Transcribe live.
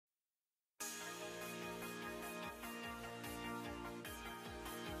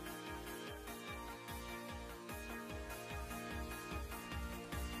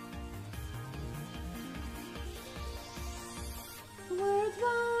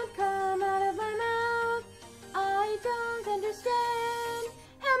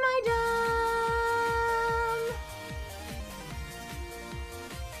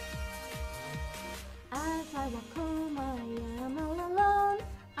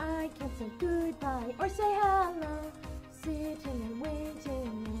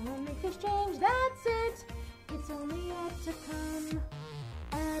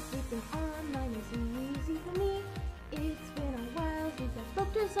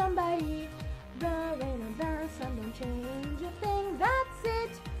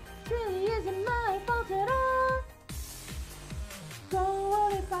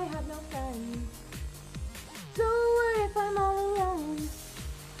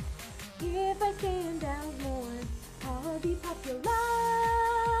stand out more. I'll be popular.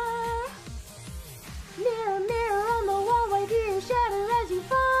 Mirror, mirror on the wall, why do you shatter as you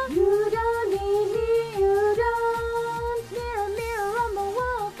fall? You don't need me, you don't. Mirror, mirror on the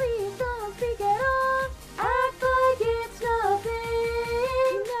wall, please don't speak at all. Act like it's nothing.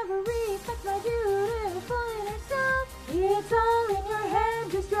 You never reflect my beautiful inner self. It's all in your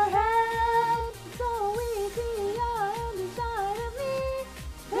head, just your head. It's all we see on the underside of me.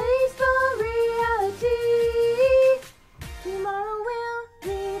 Face the reality. Tomorrow will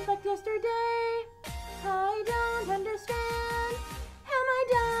reflect yesterday. I don't understand. Am I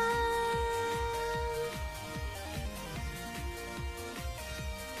done?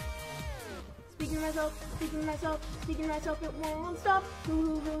 Speaking to myself, speaking to myself, speaking to myself, it won't stop.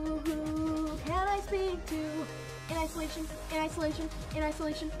 Who can I speak to? In isolation, in isolation, in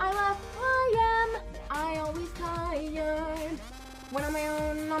isolation, I laugh, I always tired. When on my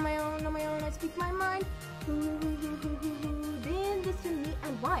own, on my own, on my own, I speak my mind. Who did this to me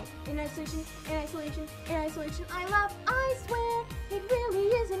and why? In isolation, in isolation, in isolation, I laugh, I swear, it really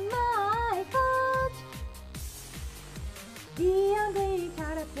isn't my fault. The ugly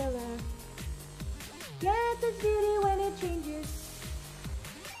caterpillar gets its beauty when it changes.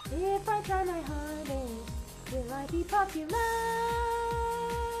 If I try my hardest, will I be popular?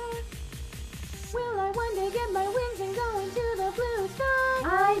 Will I one day get my wings and go into the blue sky?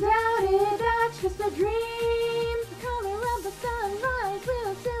 I doubt it, that's just a dream. The color of the sunrise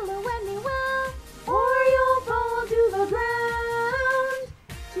will silhouette me well, or you'll fall to the ground.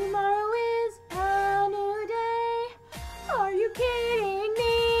 Tomorrow is a new day. Are you kidding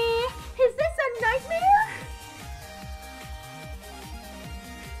me? Is this a nightmare?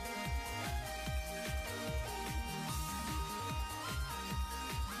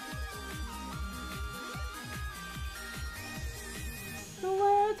 The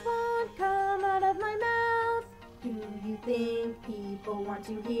words won't come out of my mouth. Do you think people want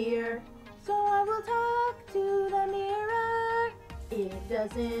to hear? So I will talk to the mirror. It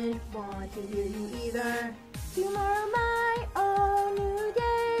doesn't want to hear you either. Tomorrow my own new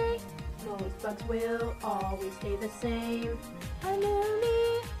day. Most bugs will always stay the same. A new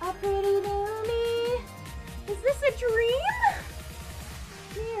me, a pretty new me. Is this a dream?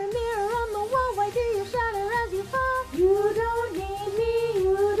 Mirror, mirror on the wall, why do you